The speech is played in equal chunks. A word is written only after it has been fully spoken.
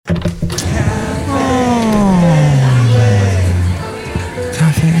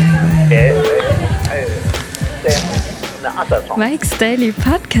Mike's Daily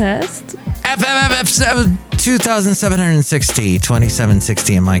Podcast. FFF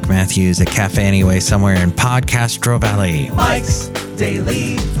 2760 and Mike Matthews at Café Anyway somewhere in Podcastro Valley. Mike's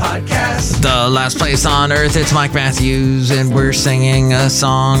Daily Podcast. The last place on earth, it's Mike Matthews, and we're singing a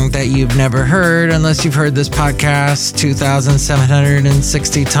song that you've never heard unless you've heard this podcast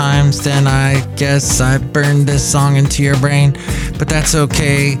 2,760 times. Then I guess I burned this song into your brain, but that's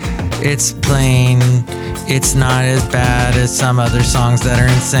okay. It's plain. It's not as bad as some other songs that are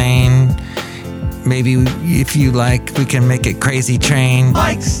insane. Maybe if you like, we can make it Crazy Train.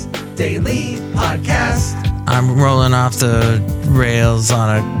 Mike's Daily Podcast. I'm rolling off the rails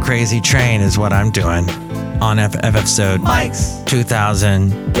on a crazy train is what I'm doing on episode Mike's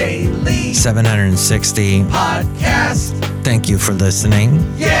 2,760 Podcast. Thank you for listening.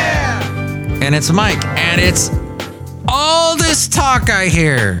 Yeah! And it's Mike, and it's all this talk I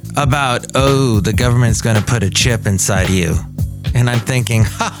hear about, the government's going to put a chip inside you. And I'm thinking,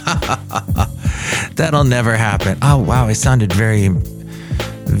 that'll never happen. Oh, wow, I sounded very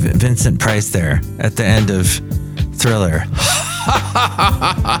Vincent Price there at the end of Thriller.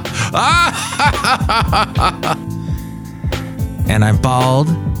 And I'm bald.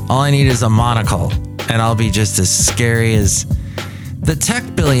 All I need is a monocle, and I'll be just as scary as the tech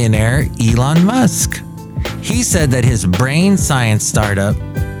billionaire Elon Musk. He said that his brain science startup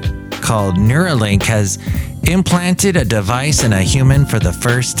called Neuralink has implanted a device in a human for the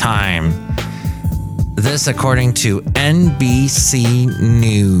first time. This according to NBC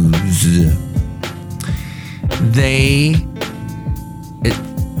News.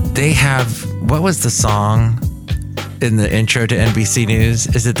 They have, what was the song in the intro to NBC News?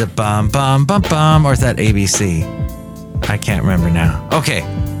 Is it the bum bum bum bum, or is that ABC? I can't remember now. Okay.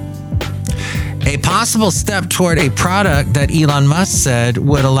 A possible step toward a product that Elon Musk said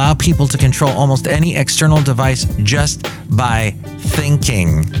would allow people to control almost any external device just by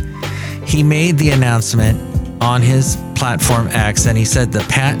thinking. He made the announcement on his platform X, and he said the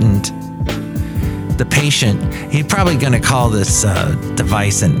patient, he's probably going to call this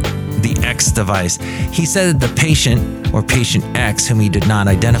device the X device. He said that the patient, or patient X, whom he did not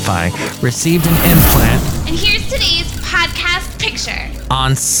identify, received an implant. And here's today's podcast picture.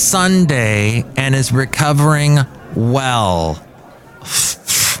 On Sunday, and is recovering well.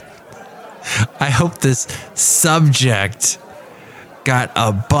 I hope this subject got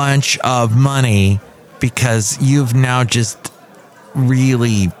a bunch of money, because you've now just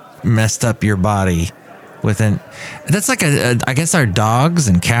really messed up your body that's like I guess our dogs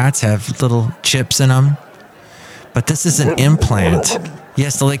and cats have little chips in them, but this is an implant.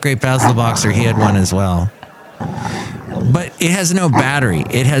 Yes, the late great Basil the Boxer, he had one as well. But it has no battery.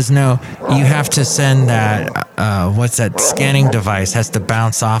 You have to send that, what's that scanning device has to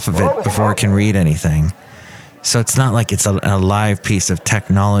bounce off of it before it can read anything. So it's not like it's a live piece of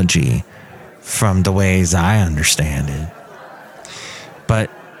technology from the ways I understand it. But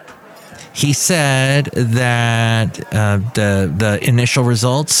he said that the initial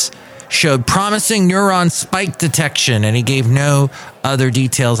results showed promising neuron spike detection, and he gave no other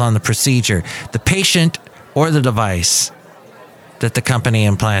details on the procedure. The patient or the device that the company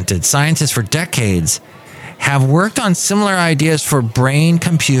implanted. Scientists for decades have worked on similar ideas for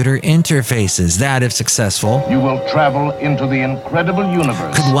brain-computer interfaces that, if successful, you will travel into the incredible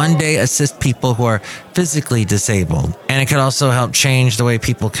universe, could one day assist people who are physically disabled. And it could also help change the way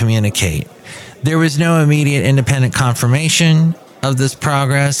people communicate. There was no immediate independent confirmation of this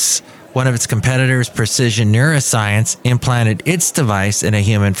progress. One of its competitors, Precision Neuroscience, implanted its device in a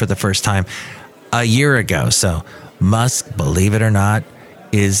human for the first time a year ago. So Musk, believe it or not,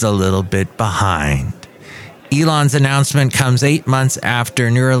 is a little bit behind. Elon's announcement comes 8 months after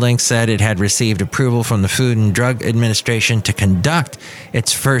Neuralink said it had received approval from the Food and Drug Administration to conduct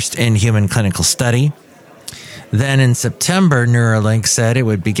its first in-human clinical study. Then in September, Neuralink said it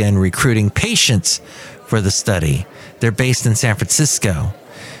would begin recruiting patients for the study. They're based in San Francisco.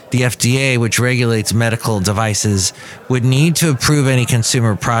 The FDA, which regulates medical devices, would need to approve any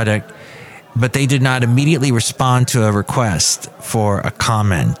consumer product, but they did not immediately respond to a request for a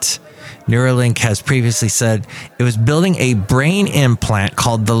comment. Neuralink has previously said it was building a brain implant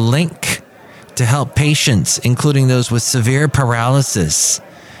called the Link to help patients, including those with severe paralysis.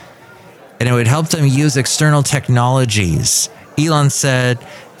 And it would help them use external technologies. Elon said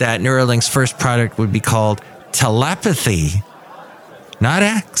that Neuralink's first product would be called Telepathy. Not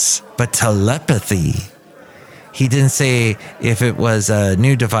X, but Telepathy. He didn't say if it was a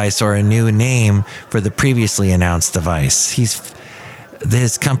new device or a new name for the previously announced device.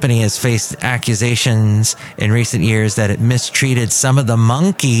 His company has faced accusations in recent years that it mistreated some of the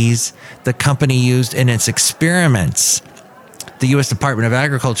monkeys the company used in its experiments. The U.S. Department of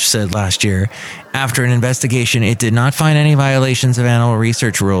Agriculture said last year, after an investigation, it did not find any violations of animal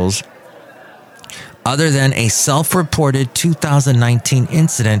research rules other than a self-reported 2019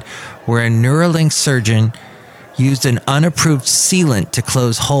 incident where a Neuralink surgeon used an unapproved sealant to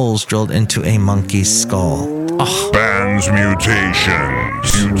close holes drilled into a monkey's skull. Oh. Bans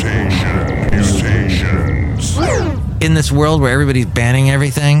mutations. In this world where everybody's banning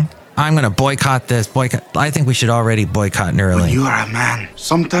everything, I'm going to boycott this. I think we should already boycott Neuralink. When you are a man,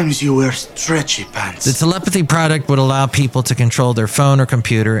 sometimes you wear stretchy pants. The telepathy product would allow people to control their phone or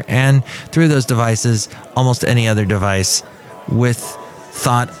computer and, through those devices, almost any other device with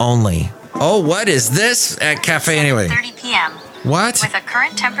thought only. Oh, what is this at Café anyway? 30 p.m. What? With a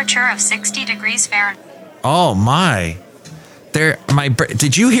current temperature of 60 degrees Fahrenheit. Oh, my.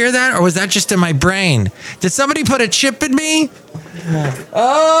 Did you hear that, or was that just in my brain? Did somebody put a chip in me?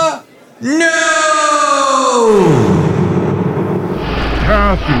 No!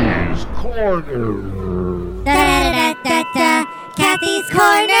 Kathy's Corner. Da-da-da-da-da. Kathy's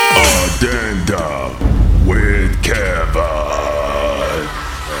Corner. Addenda with Kevin.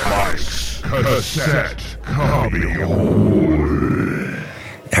 Mike's cassette copy hole.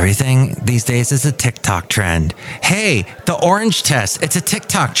 Everything these days is a TikTok trend. Hey, the orange test, it's a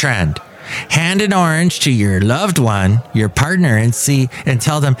TikTok trend. Hand an orange to your loved one, your partner, and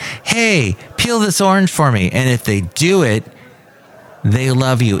tell them, hey, peel this orange for me. And if they do it, they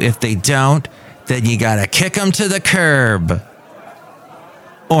love you. If they don't, then you gotta kick them to the curb.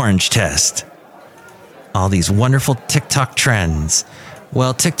 Orange test. All these wonderful TikTok trends.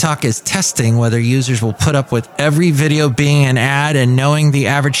 Well, TikTok is testing whether users will put up with every video being an ad, and knowing the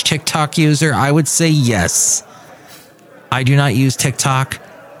average TikTok user, I would say yes. I do not use TikTok.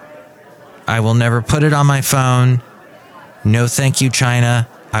 I will never put it on my phone. No, thank you, China.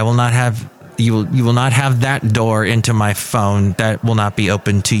 I will not have you will not have that door into my phone. That will not be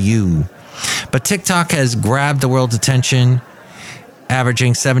open to you. But TikTok has grabbed the world's attention,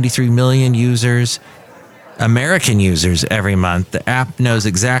 averaging 73 million users. American users every month. The app knows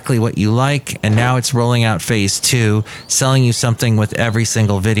exactly what you like, and now it's rolling out phase 2, selling you something with every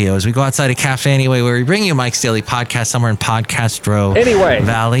single video. As we go outside a Café anyway, where we bring you Mike's Daily Podcast somewhere in Podcastro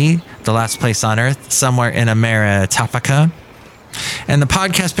Valley, the last place on earth, somewhere in Ameritopica. And the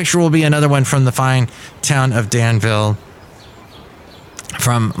podcast picture will be another one from the fine town of Danville,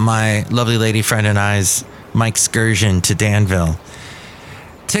 from my lovely lady friend and I's Mike excursion to Danville.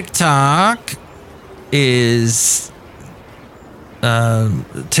 TikTok is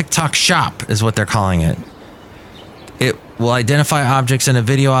TikTok Shop is what they're calling it. It will identify objects in a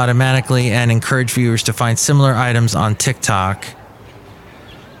video automatically and encourage viewers to find similar items on TikTok.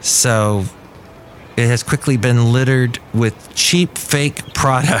 So it has quickly been littered with cheap fake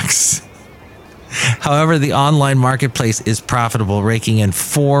products. However, the online marketplace is profitable, raking in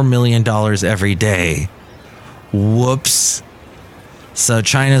 $4 million every day. Whoops. So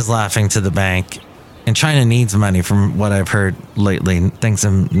China's laughing to the bank. And China needs money from what I've heard lately. Things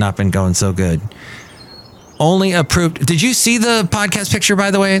have not been going so good. Only approved. Did you see the podcast picture, by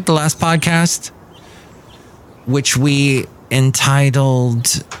the way? The last podcast? Which we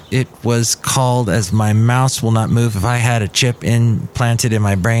entitled, it was called As My Mouse Will Not Move. If I had a chip implanted in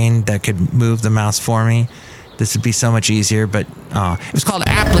my brain that could move the mouse for me, this would be so much easier. But it was called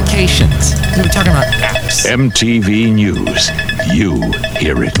Applications. We were talking about apps. MTV News. You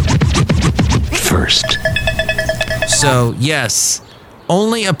hear it first. So, yes,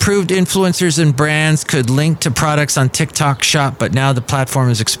 only approved influencers and brands could link to products on TikTok Shop, but now the platform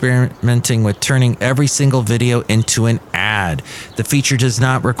is experimenting with turning every single video into an ad. The feature does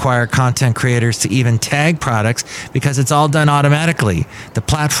not require content creators to even tag products because it's all done automatically. The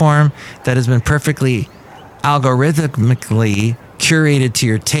platform that has been perfectly algorithmically curated to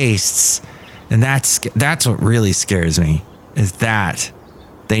your tastes, and that's what really scares me, is that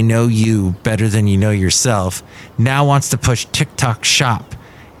they know you better than you know yourself, now wants to push TikTok Shop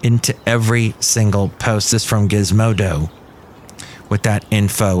into every single post. This from Gizmodo with that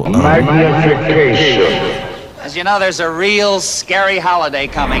info. Magnification. As you know, there's a real scary holiday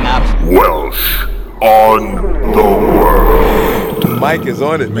coming up. Welsh on the world. Mike is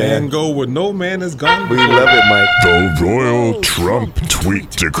on it, man. Go where no man is gone. We love it, Mike. The Royal Trump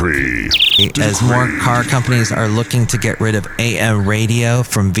tweet decree. As more car companies are looking to get rid of AM radio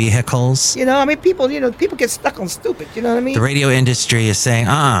from vehicles. You know, I mean, people get stuck on stupid. You know what I mean? The radio industry is saying,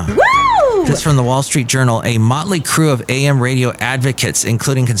 This from the Wall Street Journal. A motley crew of AM radio advocates,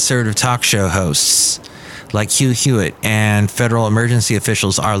 including conservative talk show hosts like Hugh Hewitt and federal emergency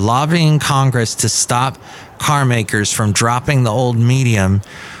officials, are lobbying Congress to stop car makers from dropping the old medium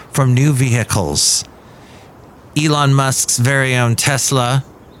from new vehicles. Elon Musk's very own Tesla,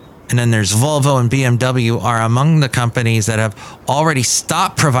 and then there's Volvo and BMW are among the companies that have already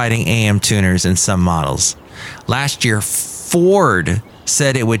stopped providing AM tuners in some models. Last year, Ford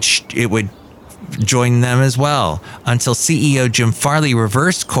said it would join them as well, until CEO Jim Farley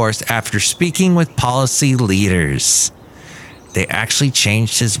reversed course after speaking with policy leaders. They actually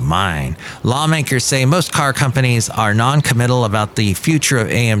changed his mind. Lawmakers say most car companies are non-committal about the future of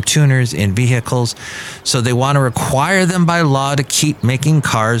AM tuners in vehicles, so they want to require them by law to keep making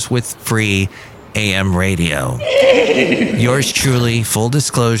cars with free AM radio. Yours truly, full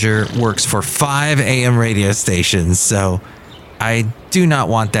disclosure, works for 5 AM radio stations, so I do not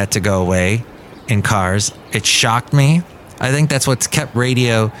want that to go away in cars. It shocked me. I think that's what's kept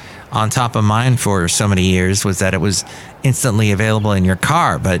radio on top of mind for so many years, was that it was instantly available in your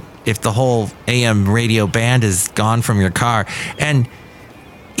car. But if the whole AM radio band is gone from your car, and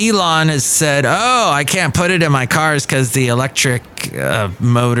Elon has said, I can't put it in my cars because the electric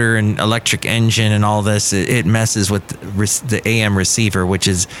motor and electric engine and all this, it messes with the AM receiver, which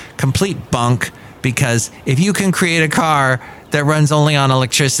is complete bunk, because if you can create a car that runs only on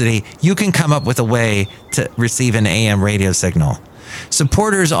electricity, you can come up with a way to receive an AM radio signal.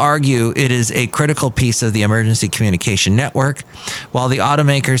 Supporters argue it is a critical piece of the emergency communication network, while the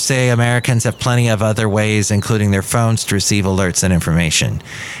automakers say Americans have plenty of other ways, including their phones, to receive alerts and information.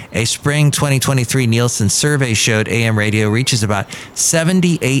 A spring 2023 Nielsen survey showed AM radio reaches about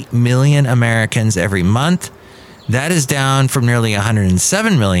 78 million Americans every month. That is down from nearly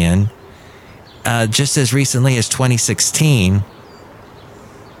 107 million just as recently as 2016.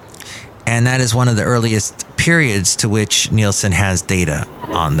 And that is one of the earliest periods to which Nielsen has data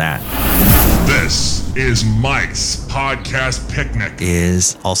on that. This is Mike's Podcast Picnic.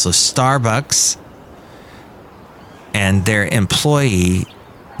 Is also Starbucks, and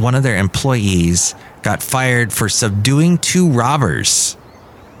one of their employees got fired for subduing 2 robbers.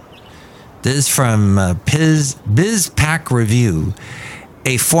 This is from BizPack Review.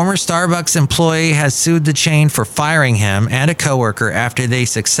 A former Starbucks employee has sued the chain for firing him and a coworker after they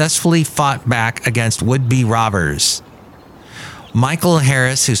successfully fought back against would-be robbers. Michael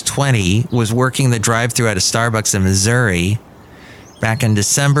Harris, who's 20, was working the drive-thru at a Starbucks in Missouri back in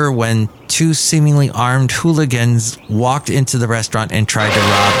December when 2 seemingly armed hooligans walked into the restaurant and tried to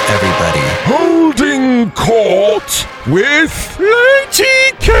rob everybody. Holding court with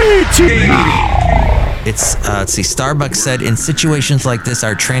Lady Katie. Let's see, Starbucks said, in situations like this,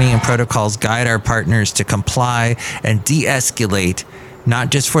 our training and protocols guide our partners to comply and de-escalate,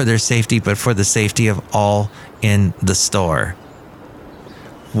 not just for their safety, but for the safety of all in the store.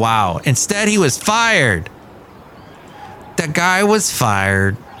 Wow. Instead, he was fired. That guy was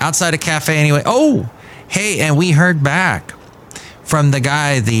fired outside a cafe anyway. Oh, hey, and we heard back from the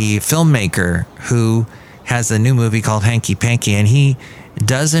guy, the filmmaker, who has a new movie called Hanky Panky, and he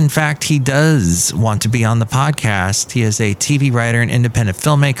does want to be on the podcast. He is a TV writer and independent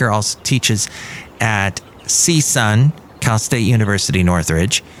filmmaker, also teaches at CSUN, Cal State University,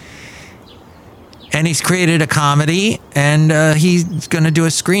 Northridge. And he's created a comedy, and he's going to do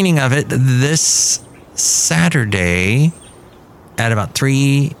a screening of it this Saturday at about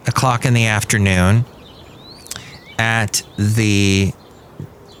 3 o'clock in the afternoon at the,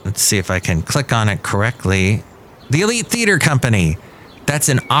 let's see if I can click on it correctly, the Elite Theater Company. That's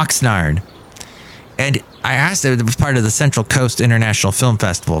in Oxnard. And I asked, it was part of the Central Coast International Film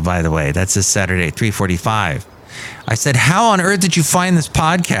Festival, by the way. That's this Saturday, 3:45. I said, how on earth did you find this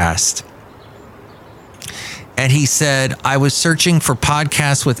podcast? And he said, I was searching for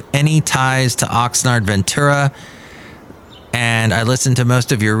podcasts with any ties to Oxnard, Ventura. And I listened to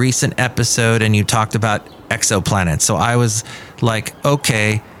most of your recent episode, and you talked about exoplanets. So I was like,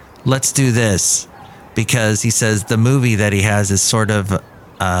 okay, let's do this. Because he says the movie that he has is sort of,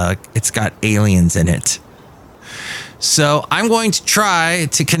 it's got aliens in it. So I'm going to try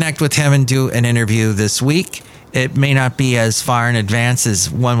to connect with him and do an interview this week. It may not be as far in advance as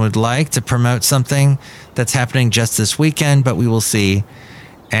one would like to promote something that's happening just this weekend, but we will see.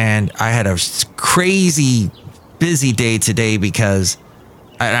 And I had a crazy busy day today because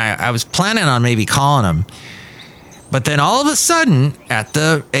I was planning on maybe calling him. But then all of a sudden, at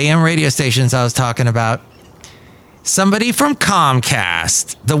the AM radio stations I was talking about, somebody from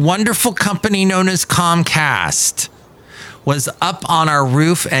Comcast, the wonderful company known as Comcast, was up on our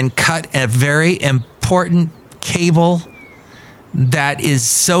roof and cut a very important cable that is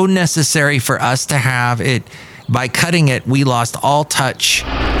so necessary for us to have it. By cutting it, we lost all touch.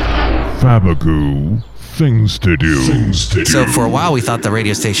 Fabagoo. Things to do. So for a while, we thought the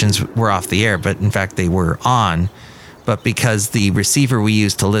radio stations were off the air, but in fact, they were on. But because the receiver we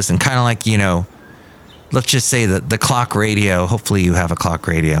used to listen, kind of like, let's just say that the clock radio, hopefully you have a clock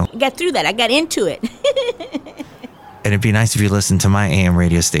radio. I got through that. I got into it. And it'd be nice if you listened to my AM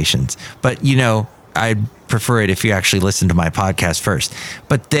radio stations. But, you know, I'd prefer it if you actually listened to my podcast first.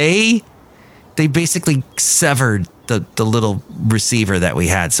 But they basically severed the little receiver that we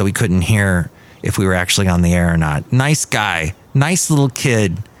had, so we couldn't hear if we were actually on the air or not. Nice guy, nice little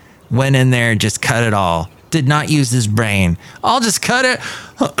kid, went in there and just cut it all. Did not use his brain. I'll just cut it.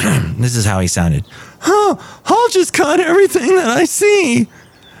 This is how he sounded. I'll just cut everything that I see,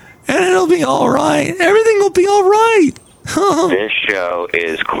 and it'll be all right. Everything will be all right. This show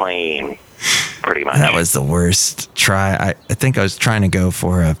is clean, pretty much. That was the worst try. I think I was trying to go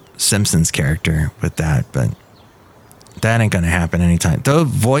for a Simpsons character with that, but that ain't going to happen anytime. Those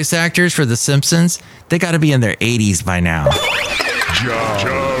voice actors for The Simpsons, they got to be in their 80s by now.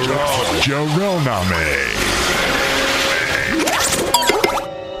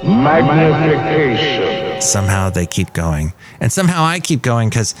 Magnification. Somehow they keep going. And somehow I keep going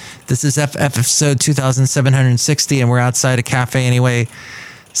because this is episode 2760 and we're outside a cafe anyway,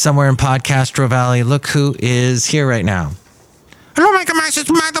 somewhere in Podcastro Valley. Look who is here right now. Hello, my gosh,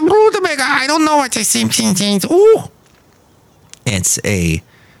 it's Madame Rootabega. I don't know what I see. Ooh. It's a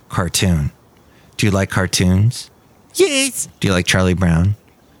cartoon. Do you like cartoons? Yes. Do you like Charlie Brown?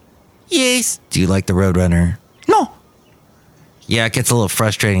 Yes. Do you like the Roadrunner? No. Yeah, it gets a little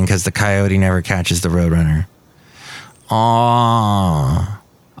frustrating because the coyote never catches the Roadrunner. Aww.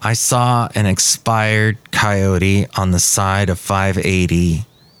 I saw an expired coyote on the side of 580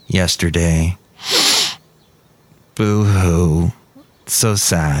 yesterday. Boo-hoo. So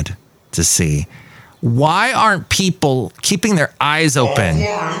sad to see. Why aren't people keeping their eyes open?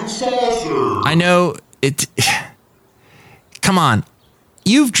 I know it. Come on.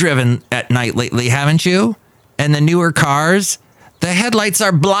 You've driven at night lately, haven't you? And the newer cars, the headlights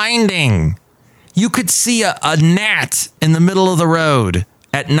are blinding. You could see a gnat in the middle of the road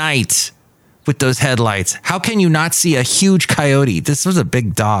at night with those headlights. How can you not see a huge coyote? This was a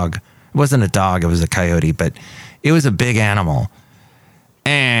big dog. It wasn't a dog, it was a coyote, but it was a big animal.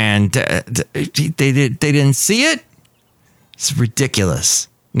 And they didn't see it? It's ridiculous.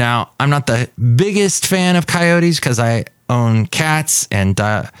 Now, I'm not the biggest fan of coyotes because I own cats, and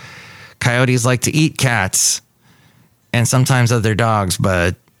coyotes like to eat cats and sometimes other dogs,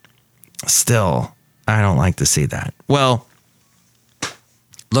 but still, I don't like to see that. Well,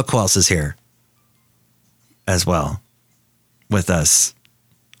 look who else is here as well with us.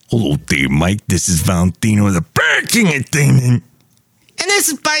 Hello there, Mike. This is Valentino, the parking attendant. And this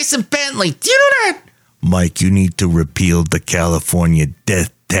is Bison Bentley. Do you know that? Mike, you need to repeal the California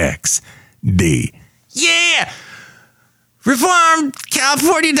death tax. Yeah!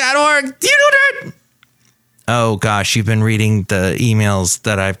 ReformCalifornia.org. Do you know that? Oh, gosh, you've been reading the emails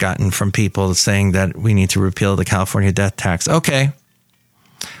that I've gotten from people saying that we need to repeal the California death tax. Okay.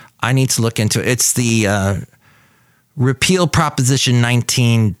 I need to look into it. It's the repeal Proposition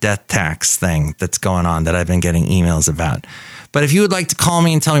 19 death tax thing that's going on that I've been getting emails about. But if you would like to call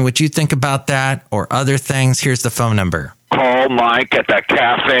me and tell me what you think about that or other things, here's the phone number. Call Mike at the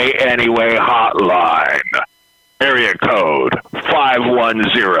Café Anyway hotline. Area code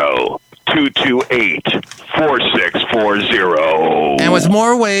 510-228-4640. And with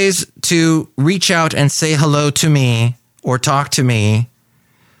more ways to reach out and say hello to me or talk to me,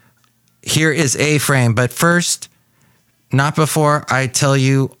 here is A-Frame. But first, not before I tell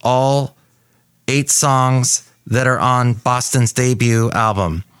you all 8 songs that are on Boston's debut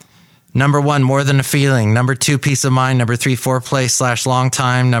album. Number 1, More Than a Feeling. Number 2, Peace of Mind. Number 3, Foreplay / Long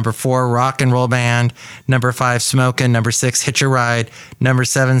Time. Number 4, Rock and Roll Band. Number 5, Smokin'. Number 6, Hitch a Ride. Number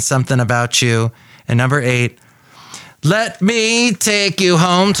 7, Something About You. And number 8, Let Me Take You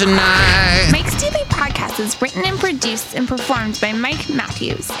Home Tonight. Mike's Daily Podcast is written and produced and performed by Mike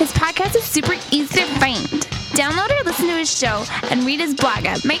Matthews. His podcast is super easy to find. Download or listen to his show and read his blog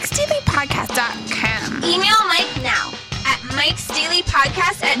at mikesdailypodcast.com. Email Mike now at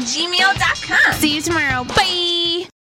mikesdailypodcast@gmail.com. See you tomorrow. Bye.